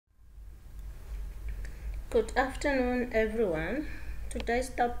Good afternoon, everyone. Today's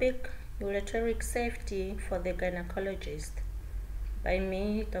topic, ureteric safety for the gynecologist, by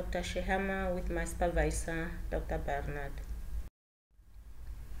me, Dr. Shehama, with my supervisor, Dr. Bernard.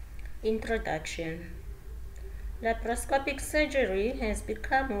 Introduction. Laparoscopic surgery has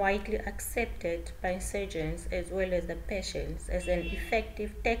become widely accepted by surgeons as well as the patients as an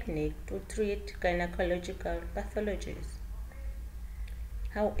effective technique to treat gynecological pathologies.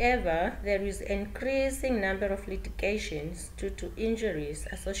 However, there is an increasing number of litigations due to injuries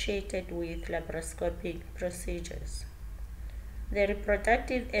associated with laparoscopic procedures. The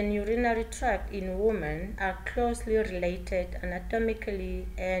reproductive and urinary tract in women are closely related anatomically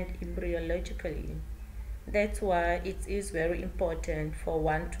and embryologically. That's why it is very important for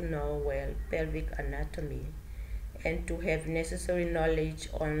one to know well pelvic anatomy and to have necessary knowledge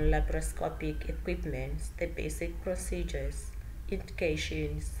on laparoscopic equipment, the basic procedures,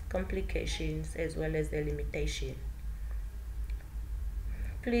 indications, complications, as well as the limitation.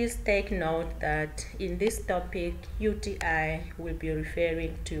 Please take note that in this topic, UTI will be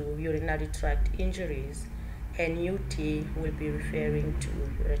referring to urinary tract injuries and UT will be referring to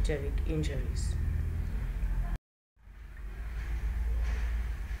ureteric injuries.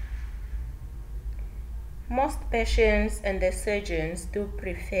 Most patients and their surgeons do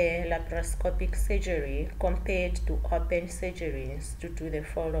prefer laparoscopic surgery compared to open surgeries due to the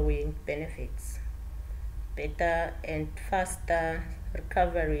following benefits: better and faster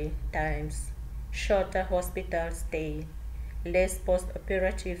recovery times, shorter hospital stay, less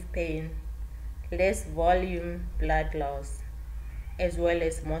post-operative pain, less volume blood loss, as well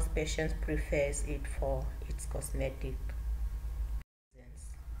as most patients prefer it for its cosmetic reasons.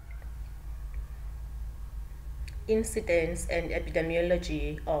 Incidence and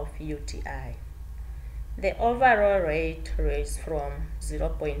epidemiology of UTI. The overall rate ranges from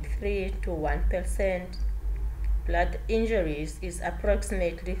 0.3 to 1%. Blood injuries is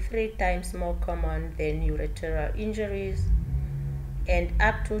approximately 3 times more common than ureteral injuries, and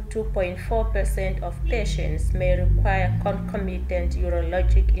up to 2.4% of patients may require concomitant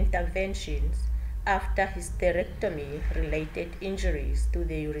urologic interventions after hysterectomy-related injuries to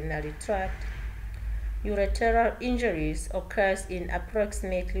the urinary tract. Ureteral injuries occurs in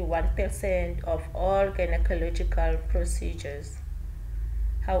approximately 1% of all gynecological procedures.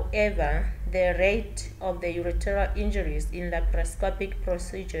 However, the rate of the ureteral injuries in laparoscopic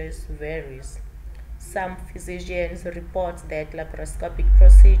procedures varies. Some physicians report that laparoscopic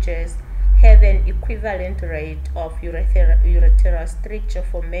procedures have an equivalent rate of ureteral stricture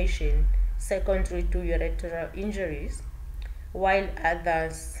formation secondary to ureteral injuries, while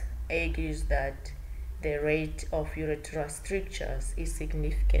others argue that the rate of ureteral strictures is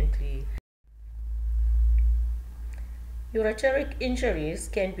significantly. Ureteric injuries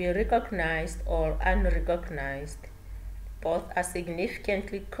can be recognized or unrecognized. Both are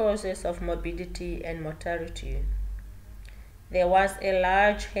significantly causes of morbidity and mortality. There was a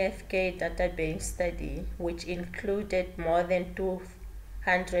large healthcare database study which included more than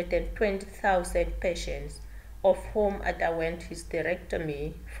 220,000 patients, of whom underwent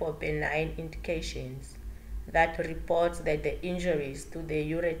hysterectomy for benign indications, that reports that the injuries to the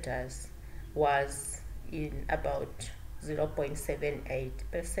ureters was in about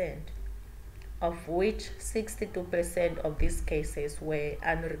 0.78%, of which 62% of these cases were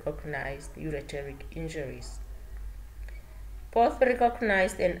unrecognized ureteric injuries. Both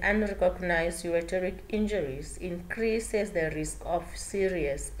recognized and unrecognized ureteric injuries increases the risk of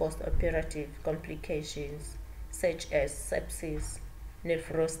serious post-operative complications such as sepsis,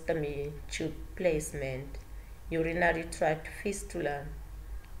 nephrostomy, tube placement, urinary tract fistula.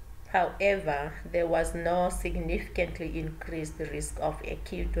 However, there was no significantly increased risk of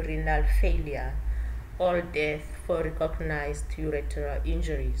acute renal failure or death for recognized ureteral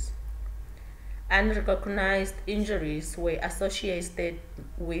injuries. Unrecognized injuries were associated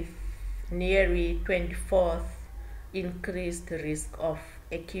with nearly 24th increased risk of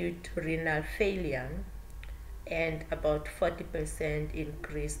acute renal failure and about 40%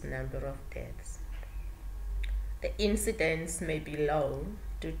 increased number of deaths. The incidence may be low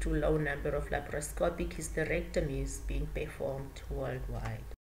due to low number of laparoscopic hysterectomies being performed worldwide.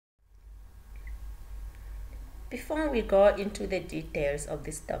 Before we go into the details of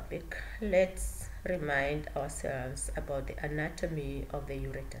this topic, let's remind ourselves about the anatomy of the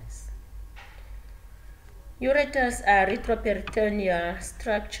ureters. Ureters are retroperitoneal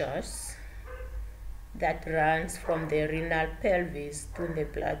structures that runs from the renal pelvis to the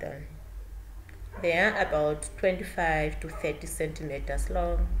bladder. They are about 25 to 30 centimeters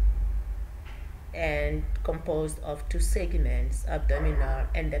long and composed of two segments, abdominal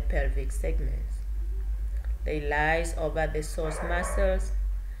and the pelvic segments. they lie over the psoas muscles,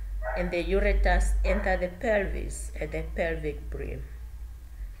 and the ureters enter the pelvis at the pelvic brim.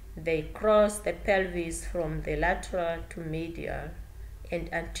 They cross the pelvis from the lateral to medial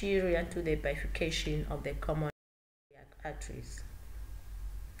and anterior to the bifurcation of the common arteries.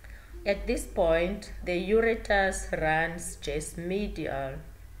 At this point, the ureters runs just medial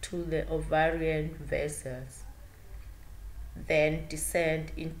to the ovarian vessels, then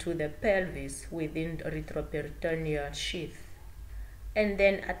descend into the pelvis within the retroperitoneal sheath, and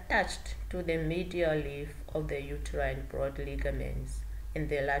then attached to the medial leaf of the uterine broad ligaments in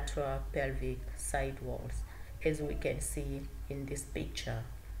the lateral pelvic side walls, as we can see in this picture.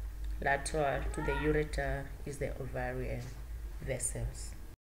 Lateral to the ureter is the ovarian vessels.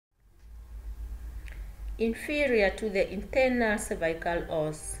 Inferior to the internal cervical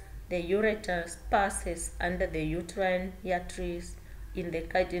os, the ureter passes under the uterine arteries in the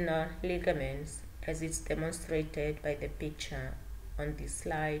cardinal ligaments, as it's demonstrated by the picture on this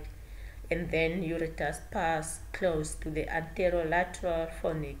slide, and then ureters pass close to the anterolateral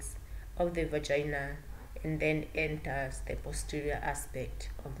fornix of the vagina and then enters the posterior aspect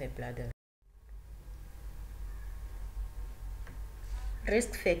of the bladder.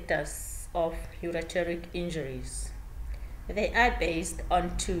 Risk factors of ureteric injuries. They are based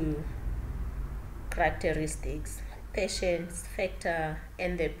on two characteristics: patient's factor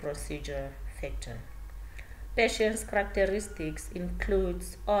and the procedure factor. Patient's characteristics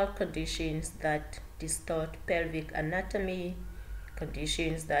includes all conditions that distort pelvic anatomy,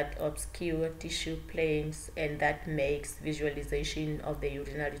 conditions that obscure tissue planes, and that makes visualization of the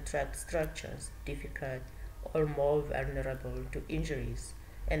urinary tract structures difficult or more vulnerable to injuries.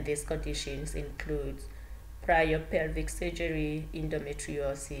 And these conditions include prior pelvic surgery,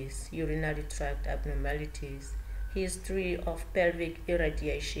 endometriosis, urinary tract abnormalities, history of pelvic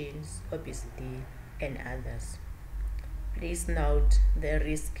irradiations, obesity, and others. Please note the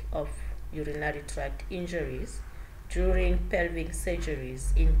risk of urinary tract injuries during pelvic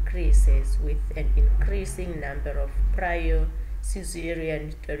surgeries increases with an increasing number of prior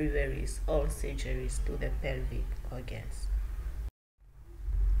cesarean deliveries or surgeries to the pelvic organs.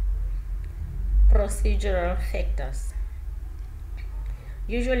 Procedural factors.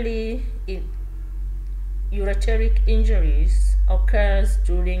 Usually, ureteric injuries occurs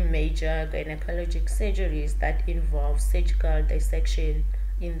during major gynecologic surgeries that involve surgical dissection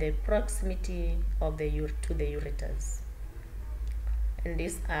in the proximity of the to the ureters. And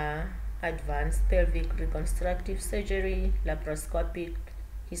these are advanced pelvic reconstructive surgery, laparoscopic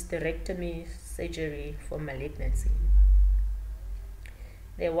hysterectomy, surgery for malignancy.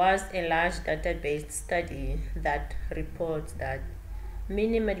 There was a large database study that reports that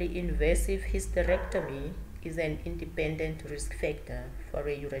minimally invasive hysterectomy is an independent risk factor for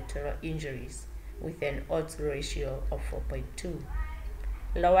ureteral injuries with an odds ratio of 4.2.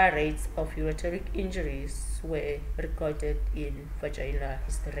 Lower rates of ureteric injuries were recorded in vaginal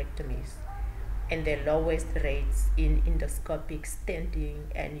hysterectomies, and the lowest rates in endoscopic stenting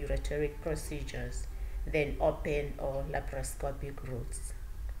and ureteric procedures than open or laparoscopic routes.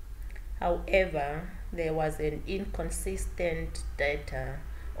 However, there was an inconsistent data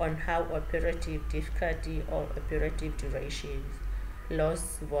on how operative difficulty or operative durations,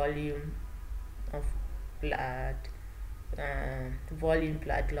 loss volume of blood,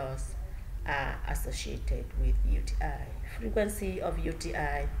 blood loss are associated with UTI. Frequency of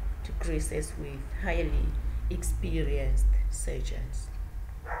UTI decreases with highly experienced surgeons.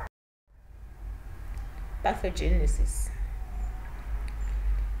 Pathogenesis.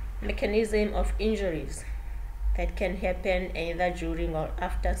 Mechanism of injuries that can happen either during or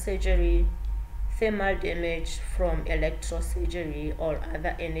after surgery: thermal damage from electrosurgery or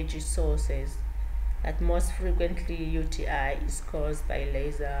other energy sources, that most frequently UTI is caused by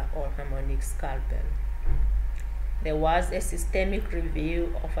laser or harmonic scalpel. There was a systemic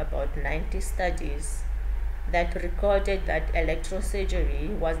review of about 90 studies that recorded that electrosurgery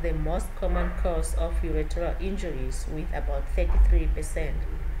was the most common cause of ureteral injuries with about 33%,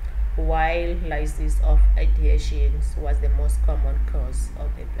 while lysis of adhesions was the most common cause of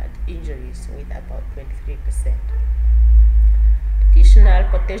the blood injuries with about 23%. Additional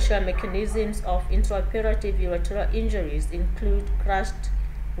potential mechanisms of intraoperative ureteral injuries include crushed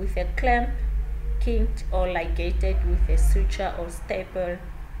with a clamp, kinked or ligated with a suture or staple,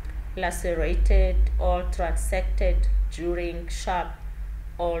 lacerated or transected during sharp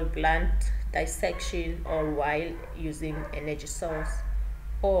or blunt dissection or while using energy source,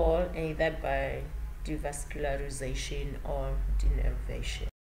 or either by devascularization or denervation.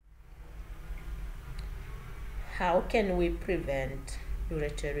 How can we prevent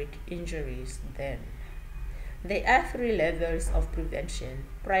ureteric injuries then? There are three levels of prevention: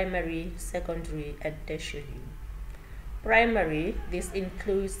 primary, secondary, and tertiary. Primary, this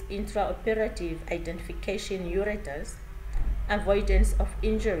includes intraoperative identification ureters, avoidance of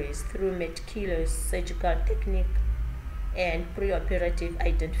injuries through meticulous surgical technique, and preoperative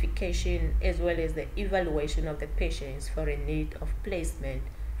identification, as well as the evaluation of the patients for a need of placement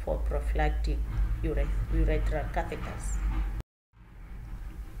for prophylactic urethral catheters.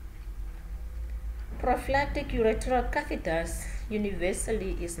 Prophylactic urethral catheters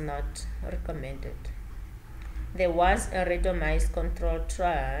universally is not recommended. There was a randomized controlled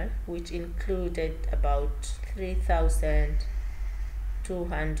trial which included about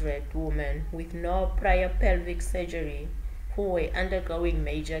 3,200 women with no prior pelvic surgery who were undergoing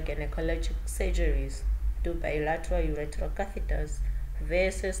major gynecologic surgeries to bilateral urethral catheters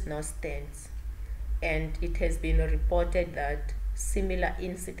versus no stents, and it has been reported that similar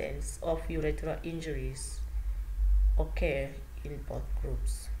incidents of urethral injuries occur in both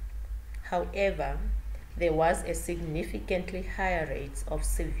groups. However, there was a significantly higher rate of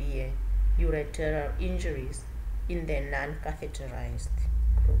severe ureteral injuries in the non-catheterized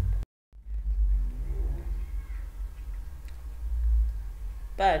group.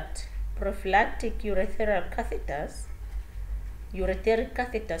 But prophylactic ureteric catheters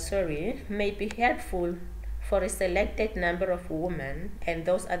may be helpful for a selected number of women, and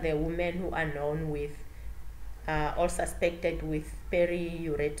those are the women who are known with or suspected with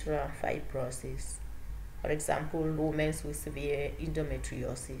periurethral fibrosis. For example, women with severe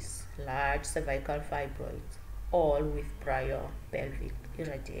endometriosis, large cervical fibroids, all with prior pelvic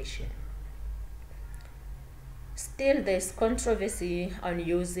irradiation. Still, there is controversy on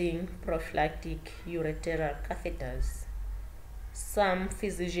using prophylactic ureteral catheters. Some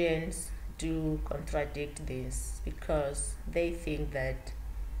physicians do contradict this because they think that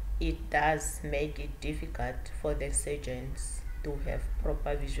it does make it difficult for the surgeons to have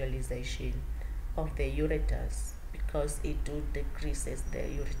proper visualization of the ureters because it decreases the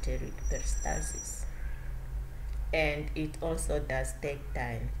ureteric peristalsis, and it also does take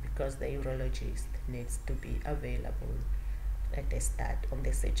time because the urologist needs to be available at the start of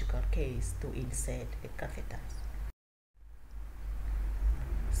the surgical case to insert the catheters.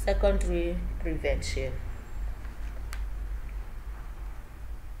 Secondary prevention.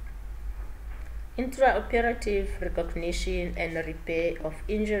 Intraoperative recognition and repair of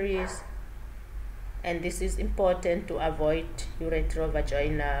injuries, and this is important to avoid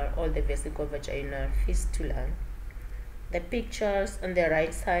ureterovaginal or the vesicovaginal fistula. The pictures on the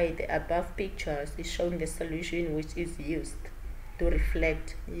right side, the above pictures, is showing the solution which is used to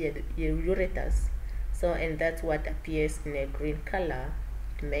reflect your ureters. So, and that's what appears in a green color.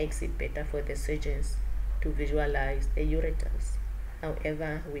 It makes it better for the surgeons to visualize the ureters.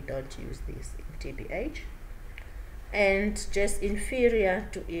 However, we don't use this in TBH. And just inferior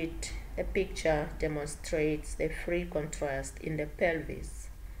to it, the picture demonstrates the free contrast in the pelvis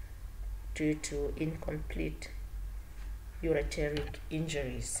due to incomplete ureteric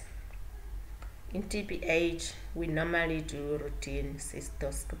injuries. In TBH, we normally do routine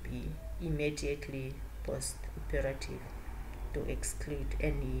cystoscopy immediately post-operative to exclude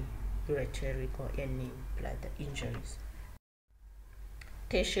any ureteric or any bladder injuries.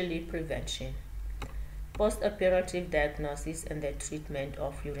 Tertiary prevention. Post-operative diagnosis and the treatment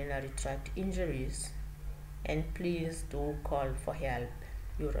of urinary tract injuries, and please do call for help,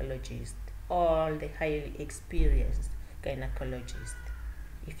 urologist or the highly experienced gynecologist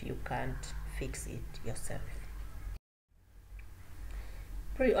if you can't fix it yourself.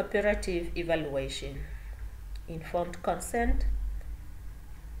 Preoperative evaluation. Informed consent.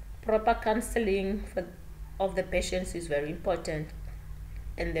 Proper counseling of the patients is very important,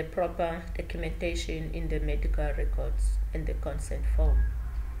 and the proper documentation in the medical records and the consent form.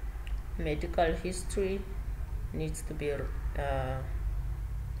 Medical history needs to be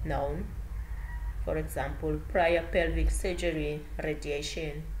known. For example, prior pelvic surgery,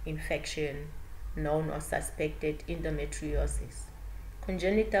 radiation, infection, known or suspected endometriosis,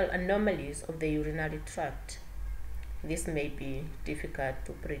 congenital anomalies of the urinary tract. This may be difficult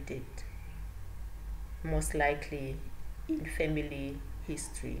to predict. Most likely in family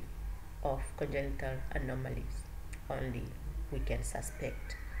history of congenital anomalies only we can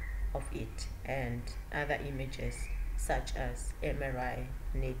suspect of it, and other images such as MRI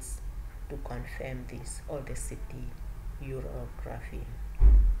needs to confirm this, or the CT urography.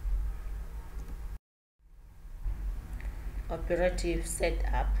 Operative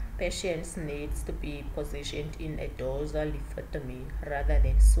setup. Patients needs to be positioned in a dorsal lithotomy rather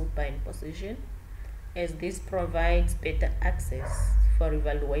than supine position, as this provides better access for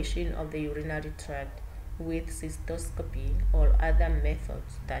evaluation of the urinary tract with cystoscopy or other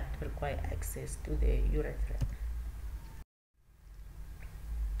methods that require access to the urethra.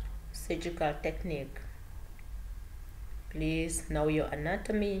 Surgical technique. Please know your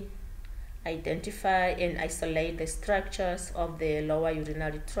anatomy. Identify and isolate the structures of the lower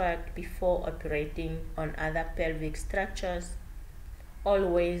urinary tract before operating on other pelvic structures.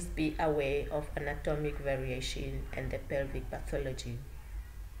 Always be aware of anatomic variation and the pelvic pathology.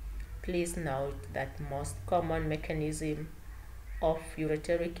 Please note that most common mechanism of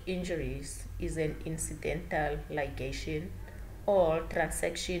ureteric injuries is an incidental ligation or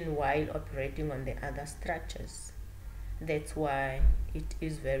transection while operating on the other structures. That's why it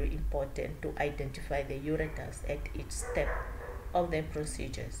is very important to identify the ureters at each step of the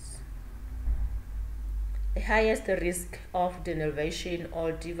procedures. The highest risk of denervation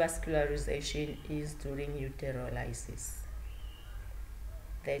or devascularization is during uterolysis.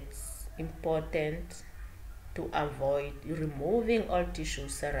 That's important to avoid removing all tissue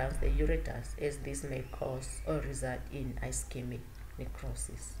surrounds the ureters, as this may cause or result in ischemic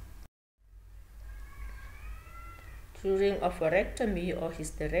necrosis. During oophorectomy or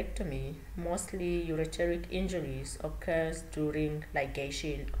hysterectomy, mostly ureteric injuries occurs during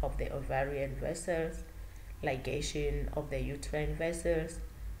ligation of the ovarian vessels, ligation of the uterine vessels,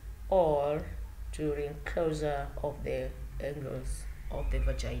 or during closure of the angles of the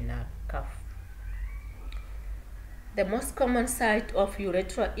vaginal cuff. The most common site of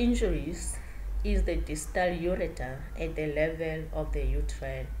urethral injuries is the distal ureter at the level of the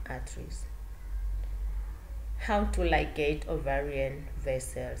uterine arteries. How to ligate ovarian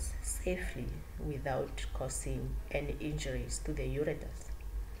vessels safely without causing any injuries to the ureters.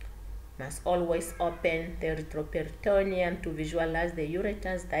 Must always open the retroperitoneum to visualize the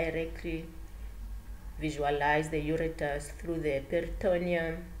ureters directly. Visualize the ureters through the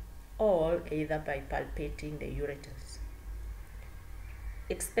peritoneum or either by palpating the ureters.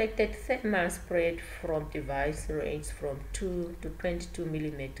 Expected thermal spread from device range from 2 to 22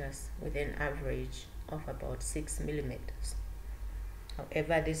 millimeters with an average of about 6 millimeters.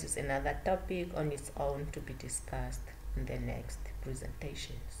 However, this is another topic on its own to be discussed in the next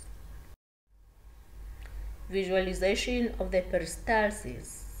presentations. Visualization of the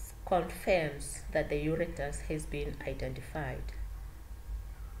peristalsis confirms that the ureters has been identified.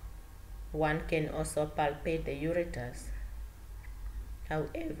 One can also palpate the ureters.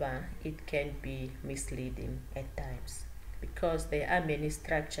 However, it can be misleading at times because there are many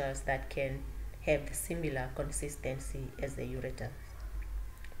structures that can have the similar consistency as the ureters.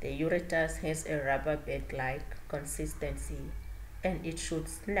 The ureters has a rubber band-like consistency and it should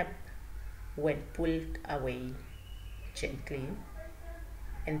snap when pulled away gently,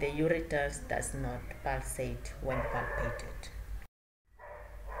 and the ureters does not pulsate when palpated.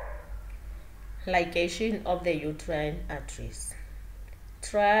 Ligation of the uterine arteries.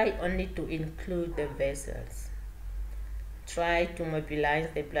 Try only to include the vessels. Try to mobilize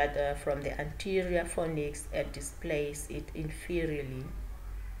the bladder from the anterior fornix and displace it inferiorly.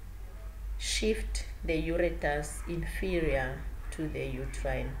 Shift the ureters inferior to the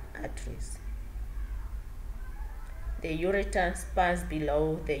uterine arteries. The ureters pass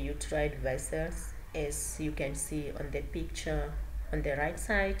below the uterine vessels, as you can see on the picture on the right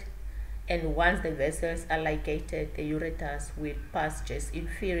side, and once the vessels are ligated, the ureters will pass just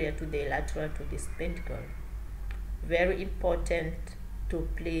inferior to the lateral to this pentacle. Very important to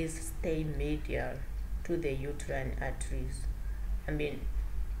please stay medial to the uterine arteries.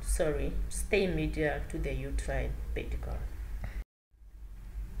 Stay medial to the uterine pentacle.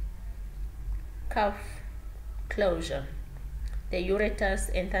 Cuff closure. The ureters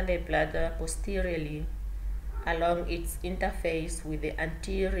enter the bladder posteriorly along its interface with the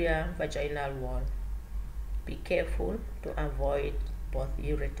anterior vaginal wall. Be careful to avoid both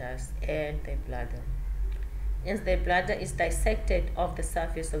ureters and the bladder. As the bladder is dissected off the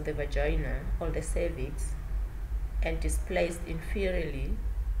surface of the vagina or the cervix and displaced inferiorly,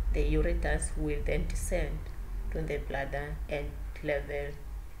 the ureters will then descend to the bladder and level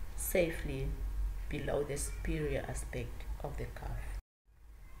safely below the superior aspect of the cuff.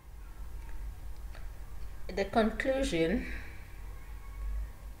 The conclusion: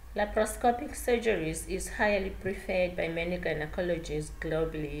 laparoscopic surgeries is highly preferred by many gynecologists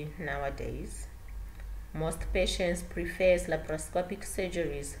globally nowadays. Most patients prefer laparoscopic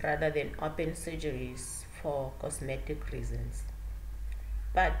surgeries rather than open surgeries for cosmetic reasons.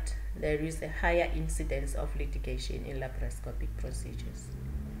 But there is a higher incidence of litigation in laparoscopic procedures.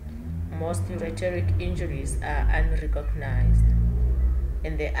 Most ureteric injuries are unrecognized.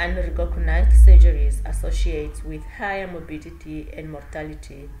 and the unrecognized surgeries associated with higher morbidity and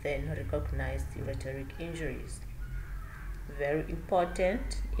mortality than recognized ureteric injuries. Very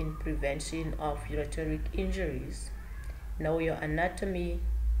important in prevention of ureteric injuries. Know your anatomy,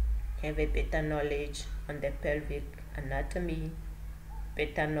 have a better knowledge on the pelvic anatomy,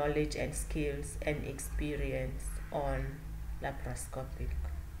 better knowledge and skills and experience on laparoscopic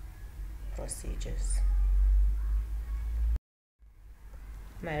procedures.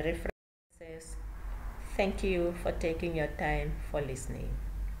 My references. Thank you for taking your time for listening.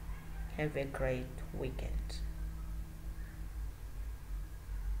 Have a great weekend.